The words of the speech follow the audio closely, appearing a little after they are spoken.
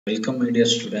Welcome, my dear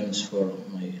students, for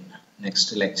my next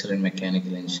lecture in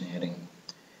mechanical engineering,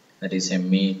 that is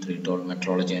ME312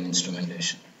 Metrology and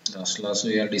Instrumentation. Last class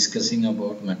we are discussing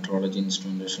about metrology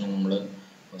instrumentation. We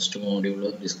first module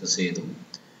discuss ചെയ്തു.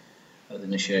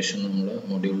 അതിനുശേഷം നമ്മൾ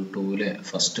module 2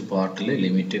 first part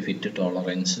limit fit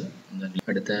tolerance,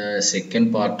 അടുത്ത second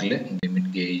part limit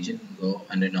gauge, go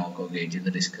and no go gauge ഇത്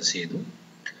discuss ചെയ്തു.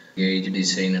 Gauge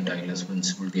design, Taylor's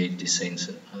principle gauge designs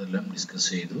അതെല്ലാം discuss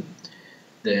ചെയ്തു.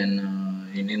 Then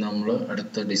ഇനി നമ്മൾ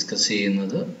അടുത്ത ഡിസ്കസ്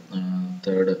ചെയ്യുന്നത്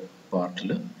തേർഡ്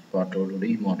പാർട്ടോടുകൂടി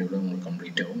ഈ മോഡ്യൂൾ നമ്മൾ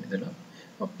കംപ്ലീറ്റ് ആവും. ഇതിൽ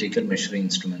ഒപ്റ്റിക്കൽ മെഷറിംഗ്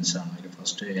ഇൻസ്ട്രുമെന്റ്സ് ആണ്. അതിൽ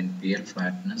first NPL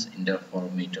flatness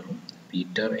ഇന്റർഫെറോമീറ്ററും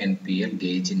Pitter-NPL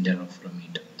gauge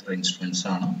interferometer ഇത്ര ഇൻസ്ട്രുമെന്റ്സ്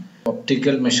ആണ്.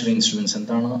 ഒപ്റ്റിക്കൽ മെഷറിംഗ് ഇൻസ്ട്രുമെന്റ്സ്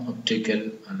എന്താണ് ഒപ്റ്റിക്കൽ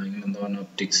അല്ലെങ്കിൽ എന്താണ്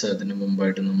ഒപ്റ്റിക്സ്? അതിന്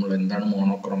മുമ്പായിട്ട് നമ്മൾ എന്താണ്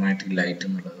മോണോക്രോമാറ്റിക് ലൈറ്റ്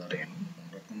എന്നുള്ളത് അറിയണം.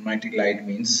 Monochromatic light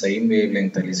means same wave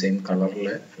length അല്ലെങ്കിൽ സെയിം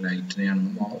കളറിലെ ലൈറ്റിനെയാണ്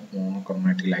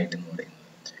മോണോക്രോമാറ്റിക് ലൈറ്റ് എന്ന് പറയുന്നത്.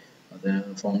 അത്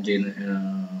ഫോം ചെയ്യുന്ന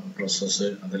പ്രോസസ്സ്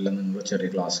അതെല്ലാം നിങ്ങൾ ചെറിയ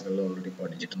ക്ലാസ്സുകളിൽ ഓൾറെഡി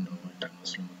പഠിച്ചിട്ടുണ്ടാവും. 8ാം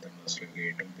ക്ലാസ്സിലും 10ാം ക്ലാസ്സിലൊക്കെ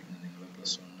ആയിട്ടും പിന്നെ നിങ്ങൾ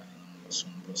 +1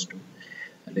 +2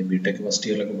 അല്ലെങ്കിൽ ബിടെക് ഫസ്റ്റ്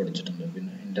ഇയറിലൊക്കെ പഠിച്ചിട്ടുണ്ട്.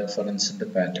 പിന്നെ ഇന്റർഫറൻസിന്റെ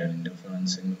പാറ്റേൺ,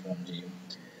 ഇന്റർഫറൻസ് എങ്ങനെ ഫോം ചെയ്യും.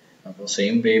 അപ്പോൾ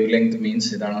സെയിം വേവ് ലെങ്ത്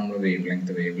മീൻസ് ഇതാണ് നമ്മൾ wave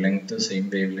length same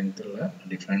wave length ഉള്ള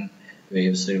ഡിഫറെൻറ്റ്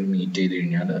വേവ്സുകൾ മീറ്റ് ചെയ്ത്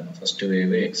കഴിഞ്ഞാൽ first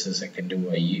wave X, second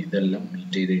Y ഇതെല്ലാം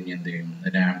മീറ്റ് ചെയ്ത് കഴിഞ്ഞാൽ എന്ത് ചെയ്യും?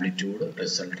 അതിൻ്റെ ആംപ്ലിറ്റ്യൂഡ്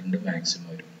റിസൾട്ടിൻ്റെ മാക്സിമം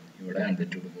വരും. ഇവിടെ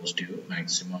ആംപ്ലിറ്റ്യൂഡ് പോസിറ്റീവ്,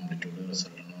 മാക്സിമം ആംപ്ലിറ്റ്യൂഡ്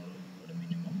റിസൾട്ടിന് ഒരു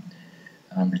മിനിമം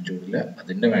ആംപ്ലിറ്റ്യൂഡിൽ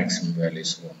അതിൻ്റെ മാക്സിമം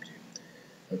വാല്യൂസ് ഫോം ചെയ്യും.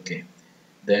 ഓക്കെ,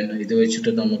 ദെൻ ഇത്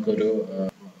വെച്ചിട്ട് നമുക്കൊരു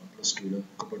 +2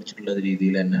 ഒക്കെ പഠിച്ചിട്ടുള്ള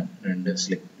രീതിയിൽ തന്നെ 2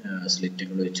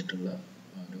 സ്ലിറ്റുകൾ വെച്ചിട്ടുള്ള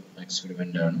ഒരു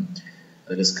എക്സ്പെരിമെൻ്റ് ആണ്.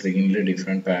 അതിൽ സ്ക്രീനിൽ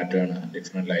different pattern,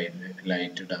 different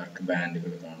light dark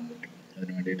ബാൻഡുകൾ കാണാൻ പറ്റും.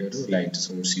 അതിന് വേണ്ടിയിട്ട് ഒരു ലൈറ്റ്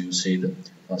സോഴ്സ് യൂസ് ചെയ്ത്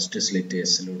ഫസ്റ്റ് സ്ലിറ്റ്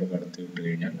എസിലൂടെ കടത്തി വിട്ട്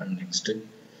കഴിഞ്ഞാൽ നെക്സ്റ്റ്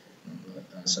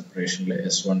സെപ്പറേഷനിൽ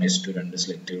S1 S2 2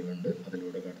 സ്ലിറ്റുകളുണ്ട്.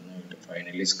 അതിലൂടെ കടന്നു പോയിട്ട്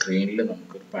ഫൈനലി സ്ക്രീനിൽ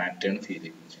നമുക്കൊരു പാറ്റേൺ ഫീൽ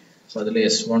ചെയ്യും. സോ അതിൽ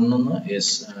S1 നിന്ന്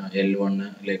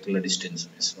L1ലേക്കുള്ള distance,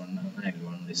 S1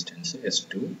 L1 distance,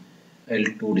 S2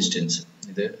 L2 distance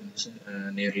ഇത്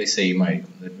നിയർലി സെയിം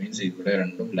ആയിരിക്കും. ദാറ്റ് മീൻസ് ഇവിടെ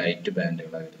രണ്ടും ലൈറ്റ്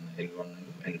ബാൻഡുകളാണ് വരുന്നത്, L1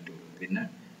 L2. പിന്നെ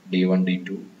D1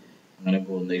 D2 അങ്ങനെ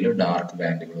പോകുന്നതിൽ ഡാർക്ക്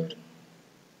ബാൻഡുകൾ വരുന്നു.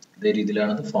 ഇതേ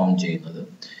രീതിയിലാണ് ഇത് ഫോം ചെയ്യുന്നത്.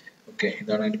 ഓക്കെ,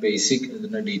 ഇതാണ് അതിൻ്റെ ബേസിക്.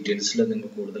 ഇതിൻ്റെ ഡീറ്റെയിൽസിൽ നിങ്ങൾ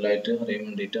കൂടുതലായിട്ട് അറിയാൻ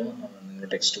വേണ്ടിയിട്ട് നിങ്ങൾ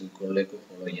ടെക്സ്റ്റ് ബുക്കുകളിലേക്ക്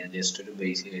ഫോളോ ചെയ്യാൻ. ജസ്റ്റ് ഒരു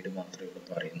ബേസിക് ആയിട്ട് മാത്രമേ ഇവിടെ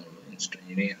പറയുന്നുള്ളൂ.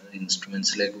 ഇനി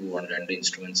ഇൻസ്ട്രുമെൻറ്റ്സിലേക്ക് പോകാൻ 2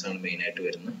 ഇൻസ്ട്രുമെൻറ്റ്സ് ആണ് മെയിനായിട്ട്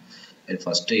വരുന്നത്. അതിൽ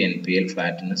ഫസ്റ്റ് NPL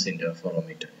ഫ്ലാറ്റ്നെസ്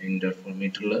ഇന്റർഫെറോമീറ്റർ.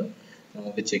 ഇന്റർഫെറോമീറ്ററിൽ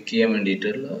നമുക്ക് ചെക്ക് ചെയ്യാൻ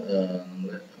വേണ്ടിയിട്ടുള്ള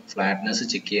നമ്മൾ ഫ്ലാറ്റ്നെസ്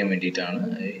ചെക്ക് ചെയ്യാൻ വേണ്ടിയിട്ടാണ്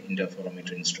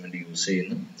ഇന്റർഫെറോമീറ്റർ ഇൻസ്ട്രുമെൻറ്റ് യൂസ്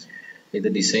ചെയ്യുന്നത്. ഇത്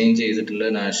ഡിസൈൻ ചെയ്തിട്ടുള്ള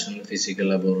നാഷണൽ ഫിസിക്കൽ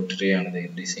ലബോറട്ടറി ആണ്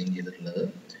ഇത് ഡിസൈൻ ചെയ്തിട്ടുള്ളത്.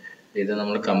 ഇത്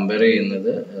നമ്മൾ കമ്പയർ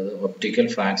ചെയ്യുന്നത് ഒപ്റ്റിക്കൽ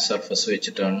ഫ്ലാറ്റ് സർഫസ്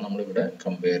വെച്ചിട്ടാണ് നമ്മളിവിടെ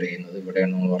കമ്പയർ ചെയ്യുന്നത്.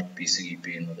 ഇവിടെയാണ് നമ്മൾ വർക്ക് പീസ് കീപ്പ്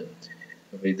ചെയ്യുന്നത്.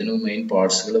 അപ്പോൾ ഇതിന് മെയിൻ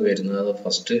പാർട്സുകൾ വരുന്നത്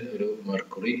ഫസ്റ്റ് ഒരു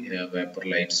മെർക്കുറി വേപ്പർ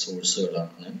ലൈറ്റ്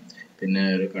സോഴ്സുകളാണ്. പിന്നെ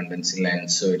ഒരു കണ്ടൻസിങ്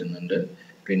ലെൻസ് വരുന്നുണ്ട്.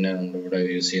 പിന്നെ നമ്മളിവിടെ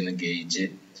യൂസ് ചെയ്യുന്ന gauge,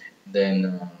 then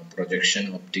projection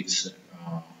optics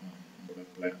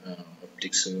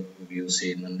use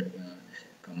ചെയ്യുന്നുണ്ട്.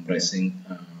 Compressing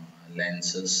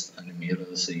lenses and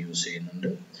mirrors use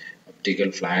ചെയ്യുന്നുണ്ട്. ഒപ്റ്റിക്കൽ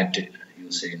ഫ്ലാറ്റ്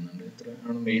യൂസ് ചെയ്യുന്നുണ്ട്.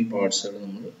 ഇത്രയാണ് മെയിൻ പാർട്സുകൾ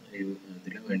നമ്മൾ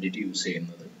ഇതിന് വേണ്ടിയിട്ട് യൂസ്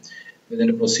ചെയ്യുന്നത്.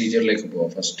 ഇതിൻ്റെ പ്രൊസീജിയറിലേക്ക് പോകാം.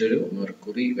 ഫസ്റ്റ് ഒരു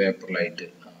mercury vapour light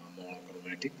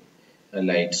monochromatic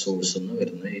light source എന്ന്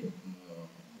വരുന്ന ഈ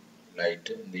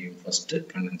ലൈറ്റ് എന്ത് ചെയ്യും? ഫസ്റ്റ്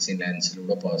കണ്ടൻസിങ്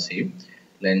ലെൻസിലൂടെ പാസ് ചെയ്യും.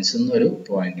 ലെൻസിൽ നിന്ന് ഒരു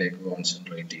പോയിന്റിലേക്ക്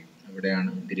കോൺസെൻട്രേറ്റ് ചെയ്യും.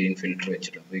 അവിടെയാണ് ഗ്രീൻ ഫിൽറ്റർ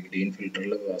വെച്ചിട്ടുള്ളത്. അപ്പോൾ ഈ ഗ്രീൻ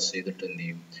ഫിൽറ്ററിൽ പാസ് ചെയ്തിട്ട് എന്ത്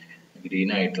ചെയ്യും? ഗ്രീൻ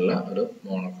ആയിട്ടുള്ള ഒരു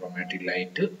മോണോക്രോമാറ്റിക്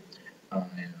ലൈറ്റ്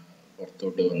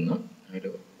പുറത്തോട്ട് വന്ന് ഒരു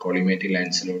കോളിമേറ്റിക്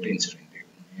ലെൻസിലോട്ട് ഇൻസിഡൻറ്റ്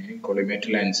ചെയ്യും. ഈ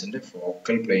കോളിമേറ്റിക് ലെൻസിൻ്റെ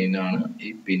ഫോക്കൽ പ്ലെയിൻ ആണ് ഈ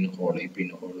പിൻ ഹോൾ. ഈ പിൻ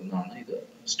ഹോളിൽ നിന്നാണ് ഇത്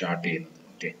സ്റ്റാർട്ട് ചെയ്യുന്നത്.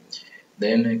 ഓക്കെ,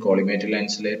 ദെൻ കോളിമേറ്റിക്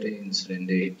ലെൻസിലായിട്ട്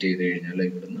ഇൻസിഡൻറ്റ് ഹിറ്റ് ചെയ്ത് കഴിഞ്ഞാൽ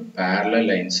ഇവിടുന്ന് പാരലൽ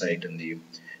ലൈൻസ് ആയിട്ട് എന്ത് ചെയ്യും?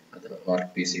 അത്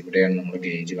വർക്ക് പീസ്, ഇവിടെയാണ് നമ്മൾ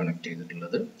ഗേജ് കണക്ട്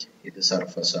ചെയ്തിട്ടുള്ളത്. ഇത്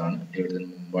സർഫസ് ആണ്. ഇവിടുന്ന്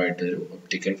മുമ്പായിട്ട് ഒരു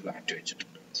ഒപ്റ്റിക്കൽ ഫ്ലാറ്റ്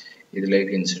വെച്ചിട്ടുണ്ട്.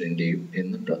 ഇതിലേക്ക് ഇൻസിഡൻറ്റ് ചെയ്യും.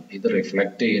 എന്നിട്ട് ഇത്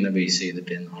റിഫ്ലക്റ്റ് ചെയ്യുന്ന ബേസ്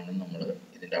ചെയ്തിട്ട് ആണ് നമ്മൾ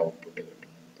ഇതിൻ്റെ ഔട്ട്പുട്ട്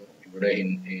കിട്ടുന്നത്. അപ്പോൾ ഇവിടെ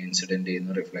ഇൻസിഡൻറ്റ്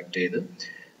ചെയ്യുന്ന റിഫ്ലക്റ്റ് ചെയ്ത്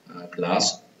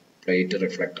ഗ്ലാസ് പ്ലേറ്റ്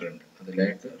റിഫ്ലക്ടർ ഉണ്ട്,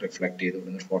 അതിലേക്ക് റിഫ്ലക്റ്റ് ചെയ്ത്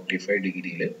ഇവിടുന്ന് 45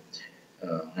 ഡിഗ്രിയിൽ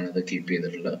ആണിത് കീപ്പ്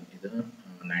ചെയ്തിട്ടുള്ളത്. ഇത്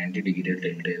 90 ഡിഗ്രി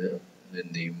ടിൽറ്റ് ചെയ്ത് ഇത്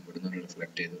എന്ത് ചെയ്യും? ഇവിടുന്ന്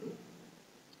റിഫ്ലക്റ്റ് ചെയ്തൊരു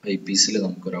ഐ പീസിൽ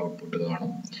നമുക്കൊരു ഔട്ട്പുട്ട്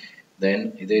കാണും. ദെൻ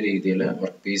ഇതേ രീതിയിൽ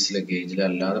വർക്ക് പീസിൽ ഗേജിൽ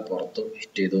അല്ലാതെ പുറത്ത്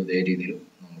ഹിറ്റ് ചെയ്തു ഇതേ രീതിയിൽ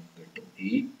നമുക്ക് കിട്ടും.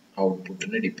 ഈ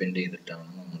ഔട്ട്പുട്ടിനെ ഡിപ്പെൻഡ് ചെയ്തിട്ടാണ്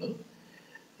നമ്മൾ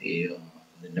ഈ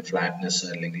ഇതിൻ്റെ ഫ്ലാറ്റ്നെസ്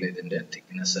അല്ലെങ്കിൽ ഇതിൻ്റെ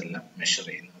തിക്നെസ് എല്ലാം മെഷർ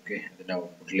ചെയ്യുന്നത്. ഓക്കെ, ഇതിൻ്റെ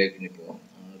ഔട്ട്പുട്ടിലേക്ക് ഇനി പോകാം.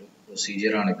 ഒരു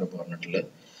പ്രൊസീജിയറാണ് ഇപ്പോൾ പറഞ്ഞിട്ടുള്ളത്.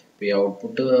 ഇപ്പോൾ ഈ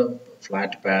ഔട്ട്പുട്ട്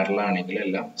ഫ്ലാറ്റ് പാരലൽ ആണെങ്കിൽ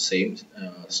എല്ലാം സെയിം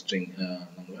സ്ട്രിങ്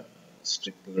നമ്മൾ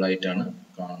സ്ട്രിപ്പുകളായിട്ടാണ്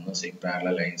കാണുന്ന സെയിം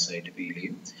പാരലൽ ലൈൻസ് ആയിട്ട് ഫീൽ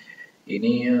ചെയ്യും.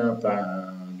 ഇനി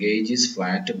gauge is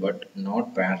flat but not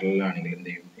parallel ആണെങ്കിൽ എന്ത്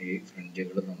ചെയ്യും, ഈ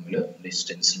ഫ്രിഞ്ചുകൾ തമ്മിൽ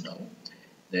ഡിസ്റ്റൻസ് ഉണ്ടാവും.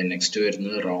 ദെൻ നെക്സ്റ്റ്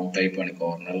വരുന്നത് റൗണ്ട് ടൈപ്പ് ആണ്.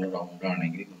 കോർണറിൽ റൗണ്ട്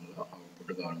ആണെങ്കിൽ നമ്മൾ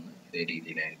ഔട്ട്പുട്ട് കാണുന്നത് ഇതേ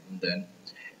രീതിയിലായിരിക്കും. ദെൻ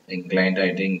ഇൻക്ലൈൻഡ്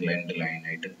ആയിട്ട് ഇൻക്ലൈൻഡ് ലൈൻ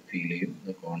ആയിട്ട് ഫീൽ ചെയ്യും.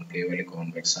 ഇത് കോൺകേവ് അല്ലെങ്കിൽ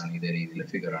കോൺവെക്സ് ആണ്, ഇതേ രീതിയിൽ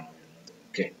ഫിഗർ ആണ് വരുന്നത്.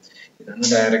 ഓക്കെ, ഇതാണ്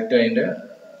ഡയറക്റ്റ് അതിൻ്റെ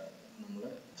നമ്മൾ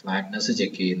ഫ്ലാറ്റ്നെസ്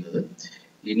ചെക്ക് ചെയ്യുന്നത്.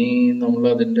 ഇനി നമ്മൾ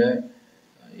അതിൻ്റെ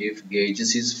if gauges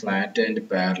is flat and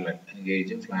parallel,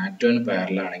 gauge flat and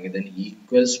parallel ആണെങ്കിൽ then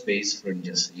equal space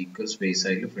fringes, equal space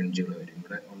ആയിട്ട് ഫ്രിഞ്ചുകൾ വരും.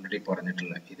 ഇവിടെ ഓൾറെഡി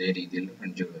പറഞ്ഞിട്ടുള്ള ഇതേ രീതിയിൽ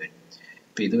ഫ്രിഞ്ചുകൾ വരും.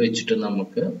 അപ്പോൾ ഇത് വെച്ചിട്ട്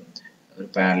നമുക്ക് ഒരു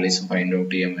പാരലലിസം ഫൈൻഡ്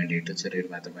ഔട്ട് ചെയ്യാൻ വേണ്ടിയിട്ട്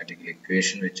ചെറിയൊരു മാത്തമാറ്റിക്കൽ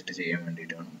ഇക്വേഷൻ വെച്ചിട്ട് ചെയ്യാൻ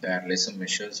വേണ്ടിയിട്ടാണ്. പാരലലിസം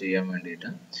മെഷർ ചെയ്യാൻ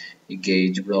വേണ്ടിയിട്ട് ഈ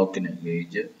ഗേജ് ബ്ലോക്കിന്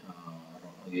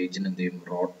ഗേജിന് എന്ത് ചെയ്യും,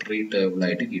 റോട്ടറി ടേബിൾ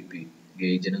ആയിട്ട് കീപ്പ് ചെയ്യും.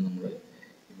 ഗേജിന് നമ്മൾ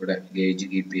ഇവിടെ ഗേജ്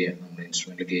കീപ്പ് ചെയ്യുക, നമ്മൾ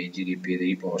ഇൻസ്ട്രുമെൻറ്റിൽ ഗേജ് കീപ്പ് ചെയ്ത്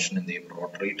ഈ പോർഷൻ എന്ത് ചെയ്യും,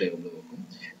 റോട്ടറി ടേബിൾ വെക്കും.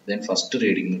 ദെൻ ഫസ്റ്റ്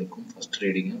റീഡിങ് എടുക്കും. ഫസ്റ്റ്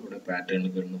റീഡിങ് ഇവിടെ പാറ്റേണിൽ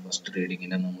കിട്ടുന്ന ഫസ്റ്റ്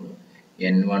റീഡിങ്ങിനെ നമ്മൾ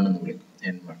N1 എന്ന് വിളിക്കും.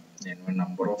 N1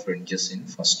 number of fringes in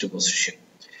first position.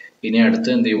 ഇനി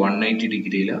അടുത്ത് എന്ത് ചെയ്യും, 180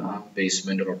 ഡിഗ്രിയിൽ ആ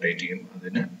ബേസ്മെന്റ് റൊട്ടേറ്റ് ചെയ്യും.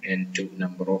 അതിന് N2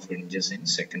 number of fringes in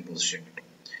second position കിട്ടും.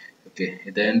 Okay,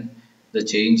 then the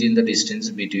change in the distance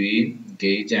between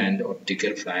gauge and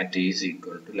optical flat is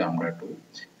equal to lambda 2,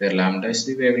 where lambda is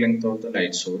the wavelength of the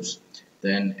light source.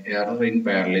 Then error in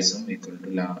parallelism equal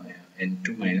to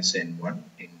N2 minus N1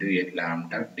 into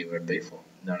lambda divided by 4.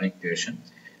 ഇതാണ് equation.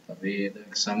 അപ്പോൾ ഇത്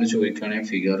എക്സാമിന് ചോദിക്കുകയാണെങ്കിൽ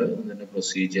figure, അതിൻ്റെ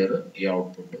procedure, ഈ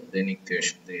output, then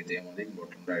equation, ഇതേ മതി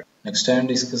important ആയിട്ട്. Next I am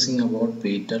discussing about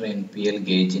Pitter-NPL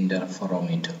gauge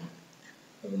interferometer.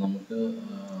 അപ്പോൾ നമുക്ക്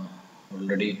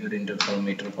ഓൾറെഡി ഒരു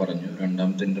ഇന്റർഫെറോമീറ്റർ പറഞ്ഞു,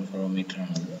 രണ്ടാമത്തെ ഇന്റർഫെറോമീറ്റർ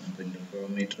ആണത്. അപ്പോൾ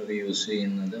ഇന്റർഫെറോമീറ്റർ യൂസ്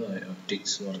ചെയ്യുന്നത്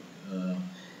optics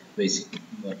basic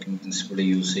working principle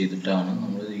use ചെയ്തിട്ടാണ്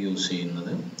നമ്മൾ യൂസ്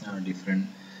ചെയ്യുന്നത്. ഡിഫറെൻറ്റ്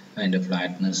അതിൻ്റെ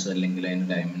ഫ്ലാറ്റ്നെസ് അല്ലെങ്കിൽ അതിൻ്റെ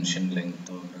ഡയമെൻഷൻ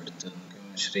ലെങ്ത് അടുത്ത്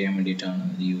മെഷർ ചെയ്യാൻ വേണ്ടിയിട്ടാണ്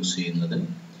ഇത് യൂസ് ചെയ്യുന്നത്.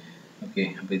 ഓക്കെ,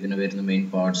 അപ്പോൾ ഇതിന് വരുന്ന മെയിൻ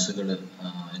പാർട്സുകൾ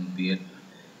NPL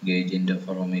ഗേജ്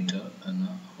ഇന്റർഫെറോമീറ്റർ എന്ന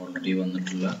ഓൾറെഡി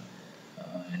വന്നിട്ടുള്ള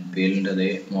NPLൻ്റെ അതേ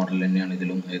മോഡൽ തന്നെയാണ്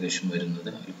ഇതിലും ഏകദേശം വരുന്നത്.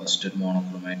 അതിൽ ഫസ്റ്റ് ഒരു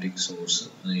മോണോക്രോമാറ്റിക് സോഴ്സ്,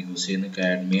 അതിന് യൂസ് ചെയ്യുന്ന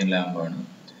കാഡ്മിയം ലാമ്പാണ്.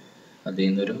 അതിൽ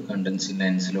നിന്നൊരു കണ്ടൻസിങ്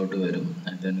ലെൻസിലോട്ട് വരും.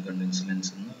 അതിന് കണ്ടൻസിങ്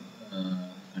ലെൻസിൽ നിന്ന്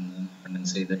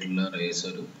കണ്ടൻസ് ചെയ്തിട്ടുള്ള റേസ്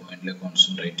ഒരു പോയിന്റിൽ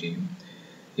കോൺസെൻട്രേറ്റ് ചെയ്യും.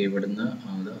 ഇവിടുന്ന്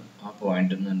അത് ആ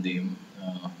പോയിന്റിൽ നിന്ന് എന്ത് ചെയ്യും,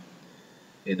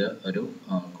 ഇത് ഒരു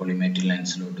കൊളിമേറ്റഡ്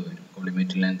ലെൻസിലോട്ട് വരും.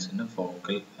 കൊളിമേറ്റഡ് ലെൻസിൻ്റെ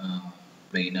ഫോക്കൽ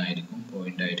പ്ലെയിൻ ആയിരിക്കും,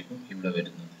 പോയിന്റ് ആയിരിക്കും ഇവിടെ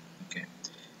വരുന്നത്. ഓക്കെ,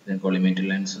 ദെൻ കൊളിമേറ്റഡ്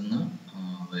ലെൻസിൽ നിന്ന്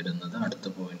വരുന്നത് അടുത്ത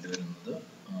പോയിന്റ് വരുന്നത്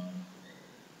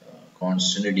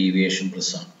constant deviation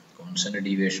prism. Constant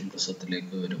deviation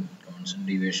പ്രിസത്തിലേക്ക് വരും. കോൺസ്റ്റന്റ്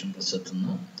ഡീവിയേഷൻ പ്രിസത്തിൽ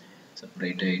നിന്ന്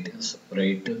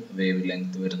സെപ്പറേറ്റ് വേവ്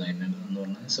ലെങ്ത് വരുന്നതിനെന്ന്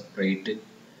പറഞ്ഞാൽ സെപ്പറേറ്റ്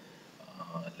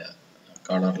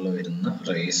കളറിൽ വരുന്ന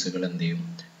റേസുകൾ എന്ത് ചെയ്യും,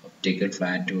 ഒപ്റ്റിക്കൽ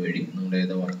ഫ്ലാറ്റ് വഴി നമ്മുടെ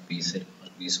ഏതോ വർക്ക് പീസ്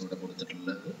ഇവിടെ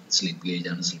കൊടുത്തിട്ടുള്ളത് സ്ലിപ്പ് ഗേജ്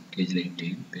ആണ്. സ്ലിപ്പ് ഗേജിൽ ഹിറ്റ്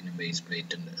ചെയ്യും. പിന്നെ ബേസ്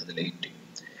പ്ലേറ്റ് ഉണ്ട്, അതിൽ ഹിറ്റ് ചെയ്യും.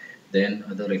 ദെൻ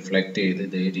അത് റിഫ്ലക്റ്റ് ചെയ്ത്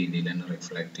ഇതേ രീതിയിൽ തന്നെ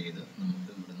റിഫ്ലക്റ്റ് ചെയ്ത്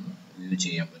നമുക്ക് ഇവിടുന്ന് വ്യൂ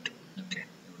ചെയ്യാൻ പറ്റും. ഓക്കെ,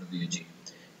 ഇവിടെ വ്യൂ ചെയ്യും.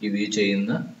 ഈ വ്യൂ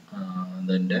ചെയ്യുന്ന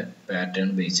അതിൻ്റെ പാറ്റേൺ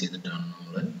ബേസ് ചെയ്തിട്ടാണ്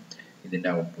നമ്മൾ ഇതിൻ്റെ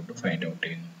ഔട്ട്പുട്ട് ഫൈൻഡ് ഔട്ട്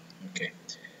ചെയ്യുന്നത്. ഓക്കെ,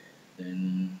 ദെൻ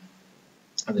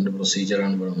അതിൻ്റെ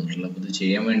പ്രൊസീജിയറാണ് ഇവിടെ വന്നിട്ടുള്ളത്. അപ്പോൾ ഇത്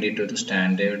ചെയ്യാൻ വേണ്ടിയിട്ട് ഒരു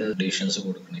സ്റ്റാൻഡേർഡ് കണ്ടീഷൻസ്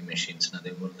കൊടുക്കണം ഈ മെഷീൻസിന്.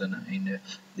 അതേപോലെ തന്നെ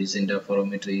this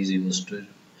interferometer is used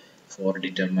for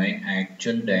determine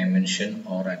actual dimension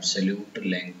or absolute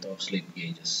length of slip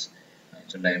gauges.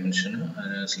 Dimension,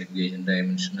 slip ഗേജിൻ്റെ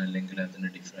dimension അല്ലെങ്കിൽ അതിന്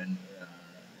ഡിഫറെൻറ്റ്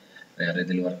വേറെ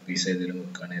ഏതെങ്കിലും വർക്ക് പീസ് ഏതെങ്കിലും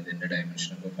വെക്കുകയാണെങ്കിൽ അതിൻ്റെ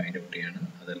ഡയമെൻഷനൊക്കെ ഫൈൻഡ് ഔട്ട് ചെയ്യാണ്.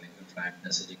 അതല്ലെങ്കിൽ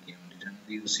ഫ്ലാറ്റ്നെസ് ചെക്ക് ചെയ്യാൻ വേണ്ടിയിട്ടാണ്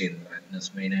ഇത് യൂസ് ചെയ്യുന്നത്. ഫ്ലാറ്റ്നെസ്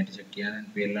മെയിനായിട്ട് ചെക്ക് ചെയ്യാൻ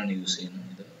NPL ആണ് യൂസ് ചെയ്യുന്നത്.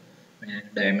 ഇത്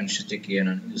മെയിനായിട്ട് ഡയമെൻഷൻ ചെക്ക്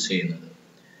ചെയ്യാനാണ് യൂസ് ചെയ്യുന്നത്.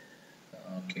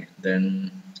 ഓക്കെ, ദെൻ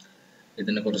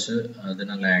ഇതിനെക്കുറിച്ച്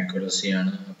അതിനുള്ള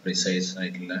ആക്യുറസിയാണ്, പ്രിസൈസ്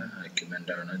ആയിട്ടുള്ള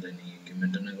എക്യുപ്മെൻ്റ് ആണ്. ദെൻ ഈ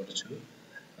എക്യുപ്മെൻറ്റിനെ കുറിച്ച്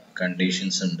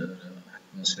കണ്ടീഷൻസ് ഉണ്ട്.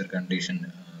 അറ്റ്മോസ്ഫിയർ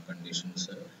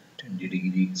കണ്ടീഷൻസ് 20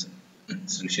 ഡിഗ്രി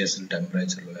സെൽഷ്യസിൽ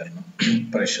ടെമ്പറേച്ചറിൽ വരണം.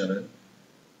 പ്രഷർ,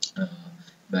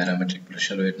 ബാരോമെട്രിക്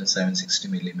പ്രഷർ വരുന്ന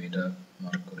 760 മില്ലിമീറ്റർ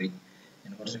മെർക്കുറി.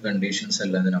 ഇങ്ങനെ കുറച്ച് കണ്ടീഷൻസ്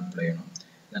എല്ലാം ഇതിന് അപ്ലൈ ചെയ്യണം.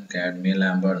 ദെൻ കാഡ്മിയം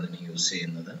ലാമ്പാണ് ഇതിന് യൂസ്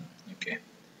ചെയ്യുന്നത്. ഓക്കെ,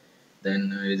 ദെൻ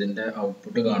ഇതിൻ്റെ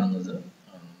ഔട്ട്പുട്ട് കാണുന്നത്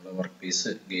നമ്മൾ വർക്ക്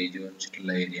പീസ് ഗേജ്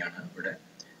വെച്ചിട്ടുള്ള ഏരിയ ആണ് ഇവിടെ.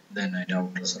 ദെൻ അതിൻ്റെ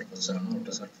ഔട്ടർ സർഫസ് ആണ്.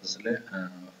 ഔട്ടർ സർഫസിൽ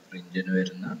ഫ്രിഞ്ചിന്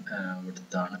വരുന്ന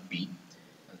ഇവിടുത്താണ് P.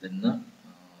 അതിൽ നിന്ന്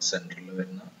സെൻറ്ററിൽ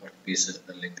വരുന്ന വർക്ക് പീസ്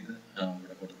അല്ലെങ്കിൽ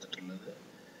ഇവിടെ കൊടുത്തിട്ടുള്ളത്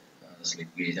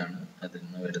സ്ലിപ്പ് ഗേജ് ആണ്. അതിൽ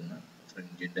നിന്ന് വരുന്ന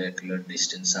ഫ്രിഞ്ചിൻ്റെ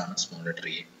ഡിസ്റ്റൻസ് ആണ് small letter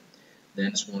A.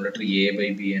 Then small letter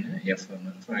A/B ന് F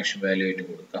എന്ന ഫ്രാക്ഷൻ വാല്യൂ ആയിട്ട്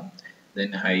കൊടുക്കാം. Then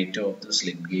height of the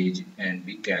slip gauge can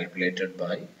be calculated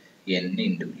by n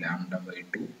into lambda by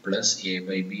 2 plus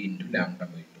A/B into lambda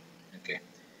by 2. Okay,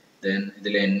 then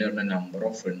ഇതിൽ n പറഞ്ഞ number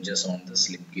of fringes on the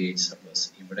slip gauge surface.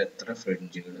 ഇവിടെ എത്ര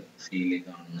ഫ്രിഞ്ചുകൾ feel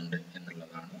കാണുന്നുണ്ട്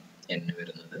എന്നുള്ളതാണ് n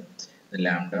വരുന്നത്.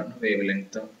 Lambda ആണ് wave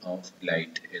length of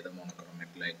light, ഏത്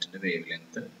monochromatic ലൈറ്റിന്റെ വേവ്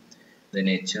ലെങ്ത്. then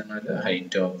h എന്നാൽ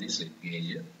height of the slip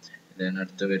gauge. then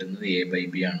അടുത്ത് വരുന്നത്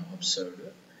a/b ആണ്, ഒബ്സർവ്ഡ്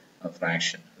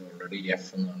ഫ്രാക്ഷൻ. ഓൾറെഡി f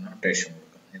എന്ന് പറഞ്ഞ നൊട്ടേഷൻ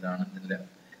കൊടുക്കാം. ഇതാണ് ഇതിന്റെ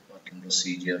വർക്കിംഗ്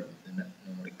പ്രൊസീജിയർ, ഇതിന്റെ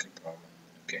ന്യൂമറിക്കൽ പ്രോബ്ലം.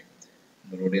 ഓക്കെ,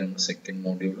 ഇതോടുകൂടി നമ്മുടെ സെക്കൻഡ്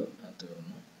മോഡ്യൂൾ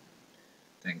തീർന്നു.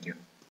 Thank you.